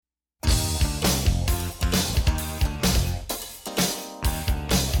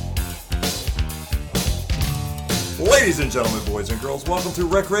Ladies and gentlemen, boys and girls, welcome to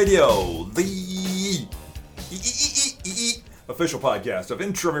Rec Radio, the official podcast of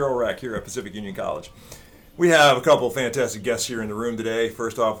Intramural Rec here at Pacific Union College. We have a couple of fantastic guests here in the room today.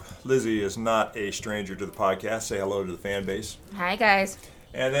 First off, Lizzie is not a stranger to the podcast. Say hello to the fan base. Hi, guys.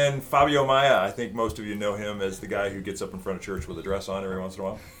 And then Fabio Maya, I think most of you know him as the guy who gets up in front of church with a dress on every once in a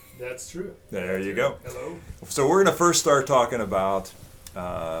while. That's true. There you go. Hello. So we're going to first start talking about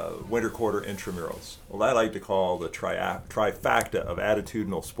winter quarter intramurals. Well, I like to call the trifecta of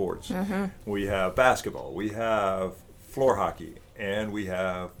attitudinal sports. Mm-hmm. We have basketball, we have floor hockey, and we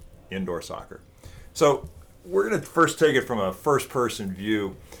have indoor soccer. So we're going to first take it from a first-person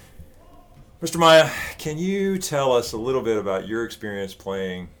view. Mr. Maya, can you tell us a little bit about your experience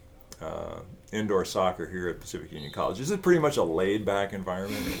playing indoor soccer here at Pacific Union College? Is it pretty much a laid-back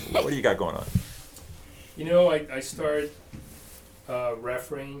environment? What do you got going on? You know, I started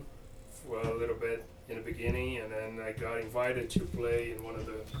refereeing for a little bit in the beginning, and then I got invited to play in one of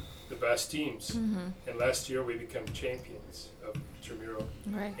the best teams. Mm-hmm. And last year we became champions of Intramural.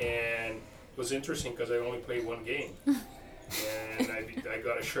 Right. And it was interesting because I only played one game. And I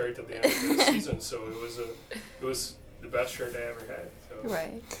got a shirt at the end of the season, so it was the best shirt I ever had. So.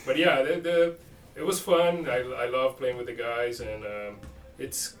 Right. But yeah, it was fun. I love playing with the guys, and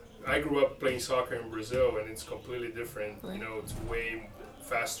I grew up playing soccer in Brazil, and it's completely different. Right. You know, it's way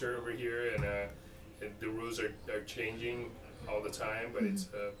faster over here, and the rules are changing all the time. But it's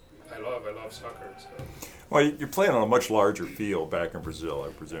I love soccer. So. Well, you're playing on a much larger field back in Brazil, I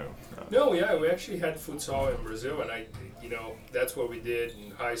presume. No, yeah, we actually had futsal in Brazil, and that's what we did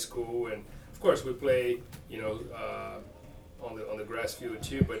in high school, and of course we play, on the grass field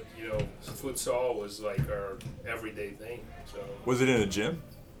too. But futsal was like our everyday thing. So. Was it in a gym?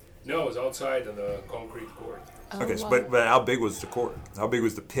 No, it was outside on the concrete court. Oh, okay, wow. But how big was the court? How big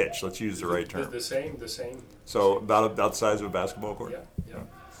was the pitch? Let's use the right term. The same. So about the size of a basketball court? Yeah.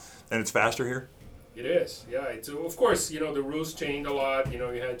 And it's faster here? It is, yeah. Of course, the rules changed a lot. You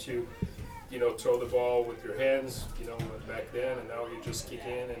had to, throw the ball with your hands, back then, and now you just kick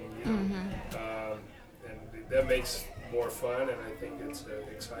in, and, and that makes more fun, and I think it's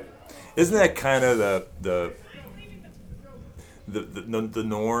exciting. Isn't that kind of the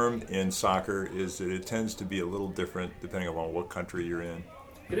norm in soccer, is that it tends to be a little different depending upon what country you're in?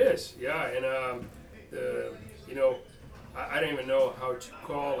 It is, yeah, and I don't even know how to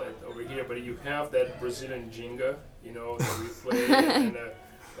call it over here, but you have that Brazilian Jenga, that we play,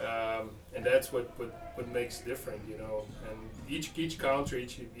 and that's what makes it different, and each country,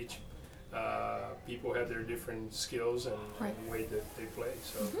 each people have their different skills and the way that they play.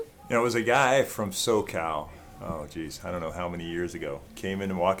 So it was a guy from SoCal. Oh, geez, I don't know how many years ago,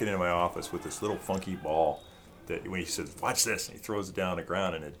 walking into my office with this little funky ball that when he says, watch this, and he throws it down on the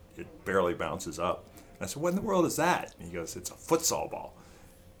ground, and it barely bounces up. And I said, what in the world is that? And he goes, it's a futsal ball.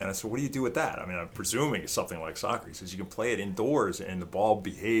 And I said, what do you do with that? I mean, I'm presuming it's something like soccer. He says, you can play it indoors, and the ball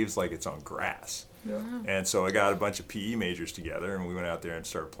behaves like it's on grass. Yeah. And so I got a bunch of PE majors together, and we went out there and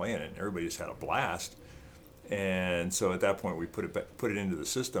started playing it, and everybody just had a blast. And so at that point, we put it into the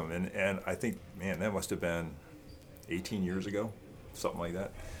system, and I think, man, that must have been 18 years ago, something like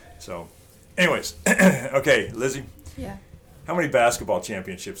that. So, anyways, okay, Lizzie. Yeah. How many basketball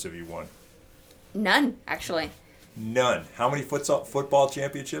championships have you won? None, actually. None. How many football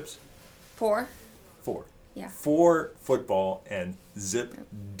championships? 4. 4. Yeah. 4 football and zip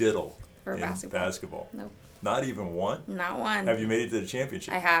diddle for in basketball. Nope. Not even one? Not one. Have you made it to the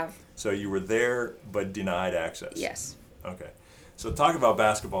championship? I have. So you were there but denied access? Yes. Okay. So talk about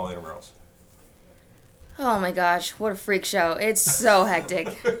basketball intramurals. Oh my gosh, what a freak show. It's so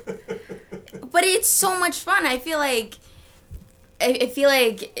hectic. But it's so much fun. I feel like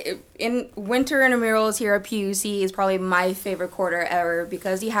in winter intramurals here at PUC is probably my favorite quarter ever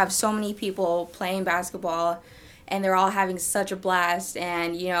because you have so many people playing basketball and they're all having such a blast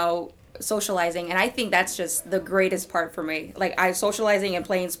and, socializing. And I think that's just the greatest part for me. Like, socializing and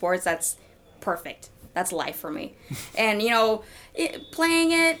playing sports, that's perfect. That's life for me. And,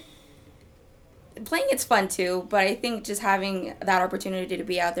 playing it's fun too, but I think just having that opportunity to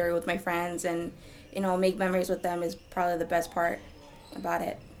be out there with my friends and, make memories with them is probably the best part about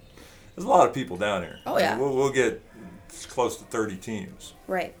it. There's a lot of people down here. Oh, yeah. We'll get close to 30 teams.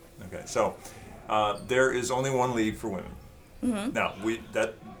 Right. Okay, so there is only one league for women. Mm-hmm. Now,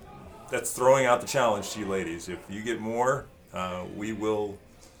 that's throwing out the challenge to you ladies. If you get more, we will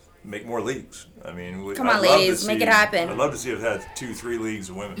make more leagues. I mean, come on, ladies, make it happen. I'd love to see us have 2-3 leagues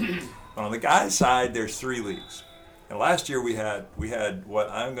of women. On the guys' side, there's 3 leagues. And last year we had what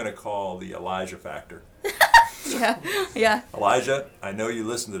I'm going to call the Elijah factor. Yeah. Elijah, I know you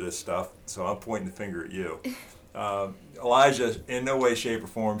listen to this stuff, so I'm pointing the finger at you. Elijah, in no way, shape, or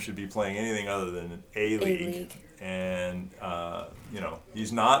form, should be playing anything other than an A-League. A-League. And,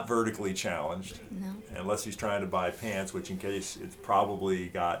 he's not vertically challenged. No. Unless he's trying to buy pants, which in case it's probably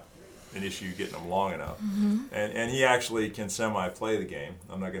got an issue getting them long enough. And he actually can semi-play the game.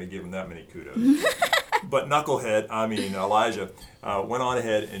 I'm not going to give him that many kudos. But Elijah, went on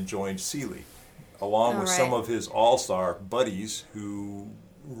ahead and joined C-League, along with some of his all-star buddies who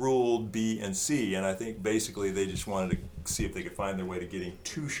ruled B and C, and I think basically they just wanted to see if they could find their way to getting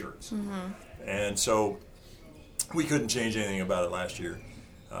 2 shirts. And so we couldn't change anything about it last year.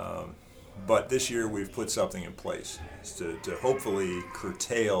 But this year we've put something in place to hopefully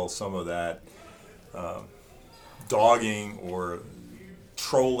curtail some of that dogging or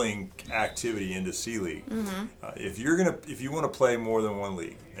trolling activity into C-League. If you want to play more than one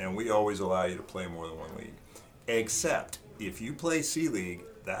league, and we always allow you to play more than one league, except if you play C-League,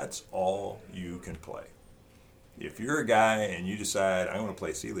 that's all you can play. If you're a guy and you decide I want to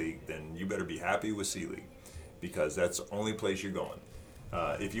play C-League, then you better be happy with C-League, because that's the only place you're going.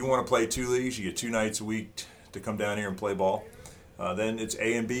 If you want to play 2 leagues, you get 2 nights a week to come down here and play ball, then it's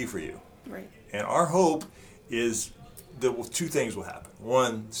A and B for you. Right. And our hope is that 2 things will happen.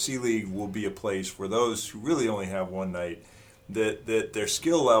 One, C-League will be a place for those who really only have one night, that their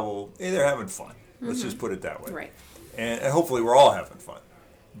skill level, they're having fun. Let's just put it that way. Right. And hopefully we're all having fun.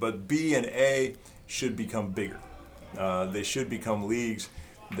 But B and A should become bigger. They should become leagues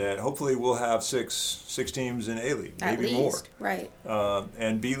that hopefully we'll have six teams in A-League, maybe more. Right.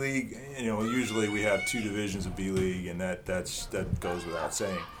 And B-League, usually we have 2 divisions of B-League, and that goes without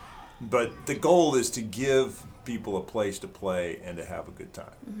saying. But the goal is to give people a place to play and to have a good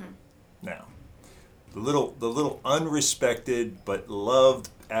time. Now, the little unrespected but loved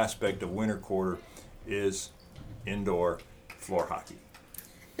aspect of winter quarter is indoor floor hockey.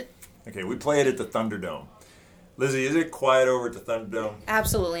 Okay, we play it at the Thunderdome. Lizzie, is it quiet over at the Thunderdome?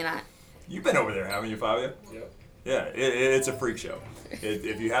 Absolutely not. You've been over there, haven't you, Fabio? Yep. Yeah, it's a freak show.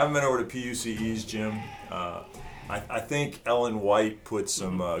 If you haven't been over to PUCE's gym, I think Ellen White put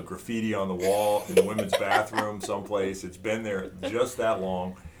some graffiti on the wall in the women's bathroom someplace. It's been there just that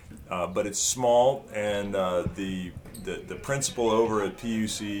long, but it's small, and the principal over at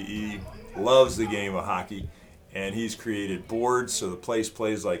PUCE loves the game of hockey, and he's created boards so the place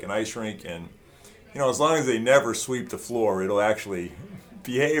plays like an ice rink, and as long as they never sweep the floor, it'll actually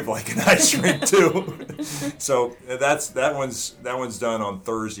behave like an ice rink too. So that one's done on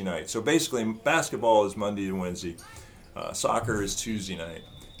Thursday night. So basically, basketball is Monday to Wednesday, soccer is Tuesday night,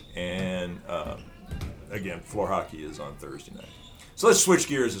 and again, floor hockey is on Thursday night. So let's switch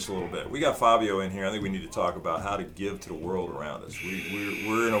gears just a little bit. We got Fabio in here. I think we need to talk about how to give to the world around us.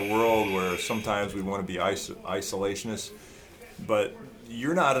 We're in a world where sometimes we want to be isolationists, but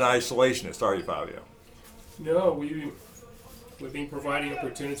you're not an isolationist, are you, Fabio? No, we've been providing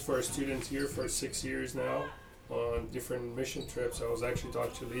opportunities for our students here for 6 years now on different mission trips. I was actually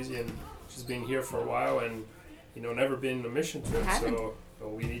talking to Lizzie, and she's been here for a while and never been on a mission trip. So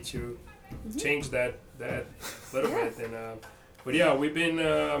we need to change that little bit. And but yeah, we've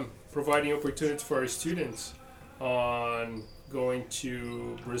been providing opportunities for our students on going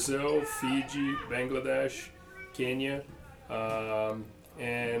to Brazil, Fiji, Bangladesh, Kenya.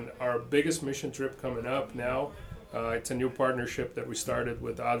 And our biggest mission trip coming up now, it's a new partnership that we started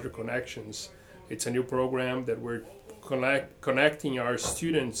with ADRA Connections. It's a new program that we're connecting our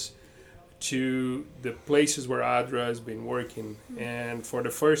students to the places where ADRA has been working. And for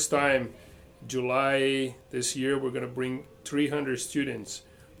the first time, July this year, we're going to bring 300 students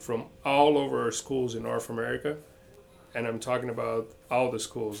from all over our schools in North America. And I'm talking about all the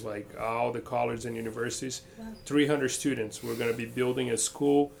schools, like all the colleges and universities. Wow. 300 students. We're going to be building a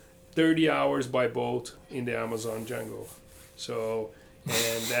school 30 hours by boat in the Amazon jungle. So,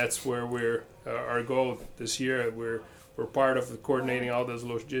 and that's where we're our goal this year. We're part of coordinating all those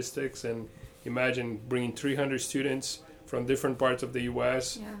logistics, and imagine bringing 300 students from different parts of the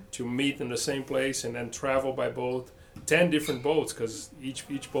U.S. to meet in the same place and then travel by boat. 10 different boats, because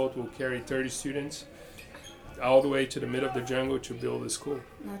each boat will carry 30 students, all the way to the middle of the jungle to build a school.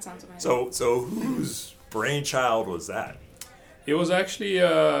 That sounds amazing. So whose brainchild was that? It was actually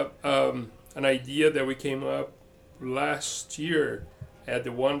an idea that we came up last year at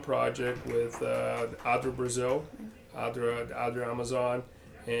the One Project with ADRA Brazil, ADRA Amazon,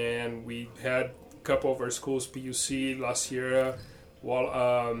 and we had a couple of our schools, PUC, La Sierra,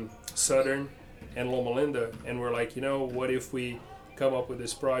 Southern, and Loma Linda, and we're like, what if we come up with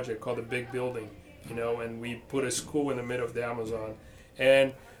this project called the Big Building? And we put a school in the middle of the Amazon.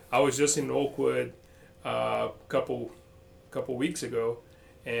 And I was just in Oakwood a couple weeks ago,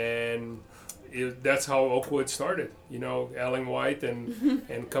 and that's how Oakwood started. You know, Ellen White and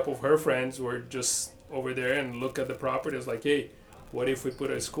a couple of her friends were just over there and look at the property. It's like, hey, what if we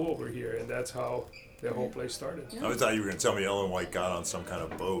put a school over here? And that's how the whole place started. I thought you were going to tell me Ellen White got on some kind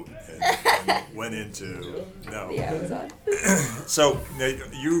of boat and went into no. Yeah, it was on. So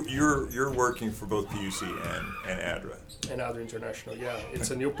you're working for both PUC and ADRA. And ADRA International, yeah.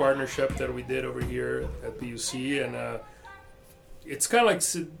 It's a new partnership that we did over here at PUC, and it's kind of like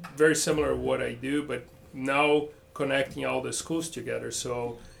very similar to what I do, but now connecting all the schools together.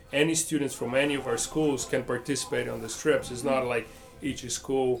 So any students from any of our schools can participate on these trips. It's not like each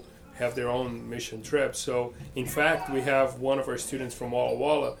school have their own mission trip. So in fact, we have one of our students from Walla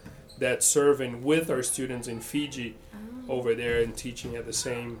Walla that's serving with our students in Fiji over there and teaching at the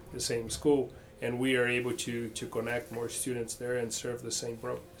same school. And we are able to connect more students there and serve the same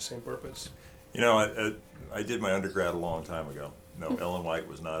purpose. You know, I did my undergrad a long time ago. No, Ellen White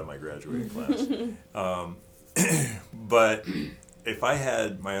was not in my graduating class. But if I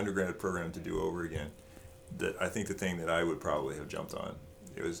had my undergrad program to do over again, I think the thing that I would probably have jumped on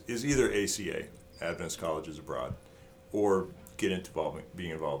is either ACA, Adventist Colleges Abroad, or get into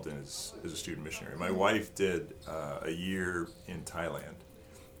being involved in as a student missionary. My wife did a year in Thailand,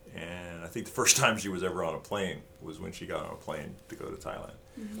 and I think the first time she was ever on a plane was when she got on a plane to go to Thailand.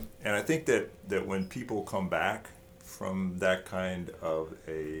 And I think that when people come back from that kind of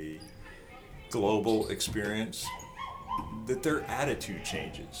a global experience, that their attitude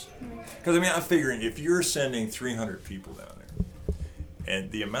changes. Because, I mean, I'm figuring if you're sending 300 people down there, and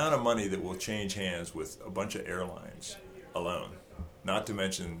the amount of money that will change hands with a bunch of airlines alone, not to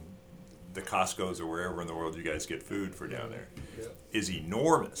mention the Costco's or wherever in the world you guys get food for down there, is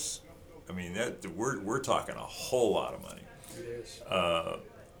enormous. I mean, we're talking a whole lot of money. It is.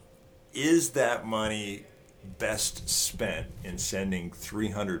 Is that money best spent in sending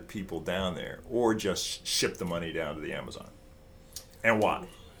 300 people down there, or just ship the money down to the Amazon? And why?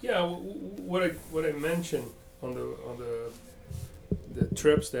 Yeah, what I mentioned on the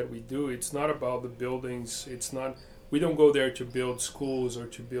trips that we do, it's not about the buildings. We don't go there to build schools or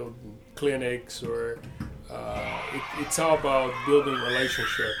to build clinics, or it's all about building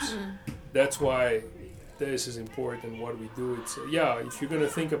relationships. That's why this is important. What we do, it's if you're going to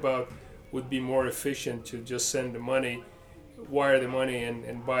think about, would be more efficient to just send the money, wire the money,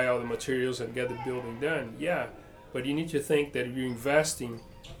 and buy all the materials and get the building done. Yeah, but you need to think that you're investing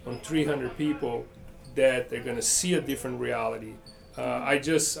on 300 people, that they're going to see a different reality. I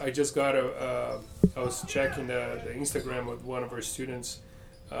just got I was checking the Instagram with one of our students,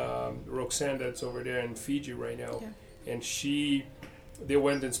 Roxanne, that's over there in Fiji right now, and they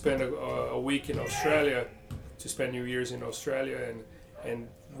went and spent a week in Australia to spend New Year's in Australia, and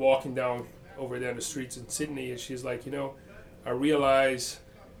walking down over there in the streets in Sydney, and she's like, I realize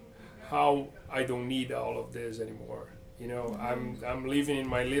how I don't need all of this anymore. I'm living in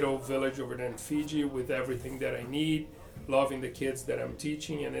my little village over there in Fiji with everything that I need, loving the kids that I'm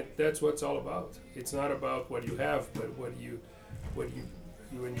teaching, and that's what it's all about. It's not about what you have, but what you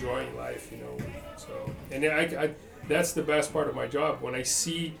enjoy in life. So, and that's the best part of my job, when I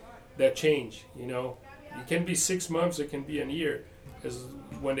see that change. It can be 6 months, it can be a year. As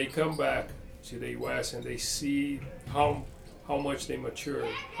when they come back to the U.S. and they see how much they mature,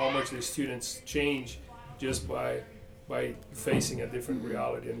 how much the students change just by facing a different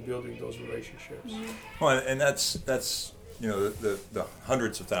reality and building those relationships. Well, and that's the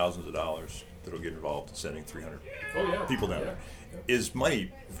hundreds of thousands of dollars that'll get involved in sending 300 people down there is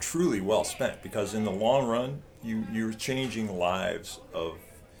money truly well spent, because in the long run you're changing lives of,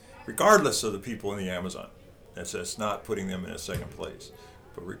 regardless of the people in the Amazon. It's not putting them in a second place,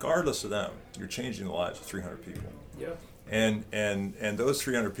 but regardless of them, you're changing the lives of 300 people. Yeah. And those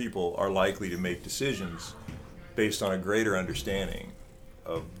 300 people are likely to make decisions based on a greater understanding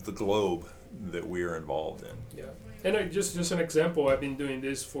of the globe that we are involved in. Yeah. And just an example, I've been doing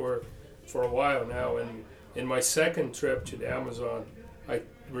this for a while now, and in my second trip to the Amazon, I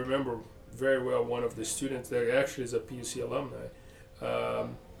remember very well one of the students that actually is a PUC alumni,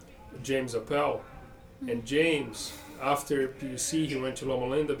 James Appel. And James, after PUC, he went to Loma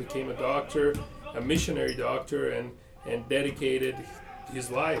Linda, became a doctor, a missionary doctor, and dedicated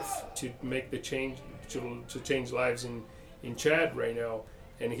his life to make the change, to change lives in Chad right now.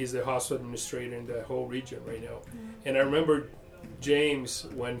 And he's the hospital administrator in the whole region right now. And I remember James,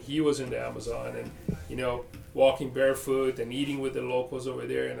 when he was in the Amazon, and walking barefoot and eating with the locals over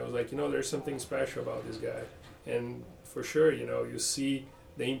there, and I was like, there's something special about this guy. And for sure, you see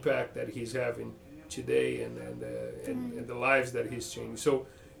the impact that he's having today, and the lives that he's changing. So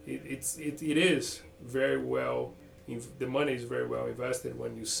it is very well the money is very well invested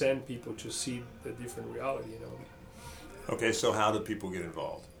when you send people to see the different reality. Okay, so how do people get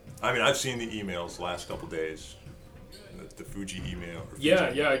involved? I mean, I've seen the emails last couple days, the Fuji email.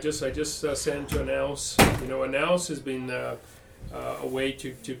 Yeah. I just sent to announce. Announce has been a way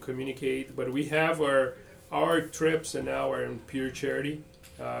to communicate. But we have our trips and now are in Pure Charity,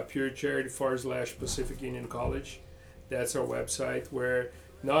 Pure Charity / Pacific Union College. That's our website where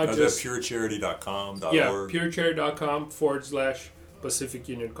not just purecharity.com.org. Yeah, purecharity.com / Pacific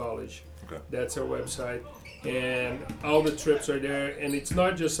Union College. Okay. That's our website. And all the trips are there, and it's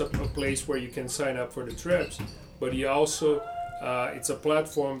not just a place where you can sign up for the trips, but you also it's a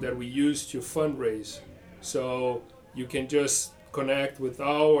platform that we use to fundraise. So you can just connect with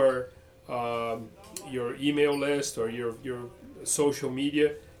our your email list or your social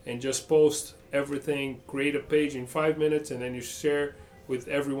media and just post everything, create a page in 5 minutes, and then you share with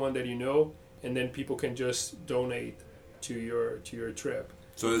everyone that you know, and then people can just donate to your trip.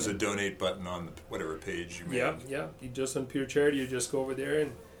 So there's a donate button on whatever page you made. Yeah. You just on Pure Charity, you just go over there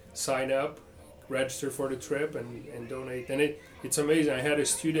and sign up, register for the trip, and donate. And it's amazing. I had a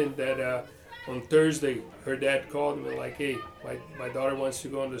student that on Thursday, her dad called me like, "Hey, my daughter wants to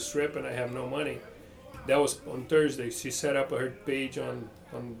go on this trip, and I have no money." That was on Thursday. She set up her page on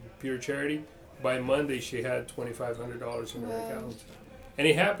Pure Charity. By Monday, she had $2,500 in her account. And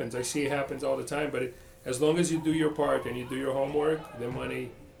it happens. I see it happens all the time, but as long as you do your part and you do your homework, the money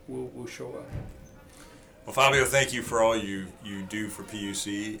will show up. Well, Fabio, thank you for all you do for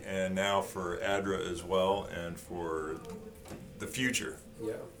PUC and now for ADRA as well and for the future.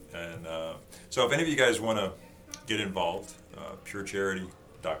 Yeah. And so if any of you guys want to get involved,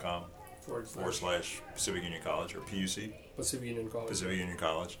 purecharity.com / Pacific Union College or PUC. Pacific Union College. Pacific Union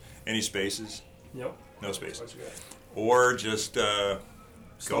College. Any spaces? Nope. No spaces. Or just go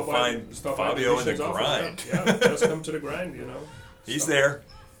find Fabio in the grind. Yeah, just come to the grind, He's there.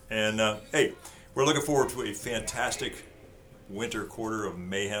 And, hey, we're looking forward to a fantastic winter quarter of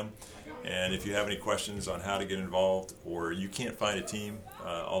mayhem. And if you have any questions on how to get involved or you can't find a team,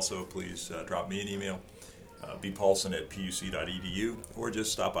 also please drop me an email, bpaulson@puc.edu, or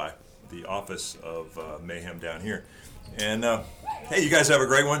just stop by the office of Mayhem down here. And, hey, you guys have a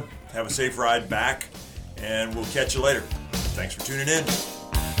great one. Have a safe ride back, and we'll catch you later. Thanks for tuning in.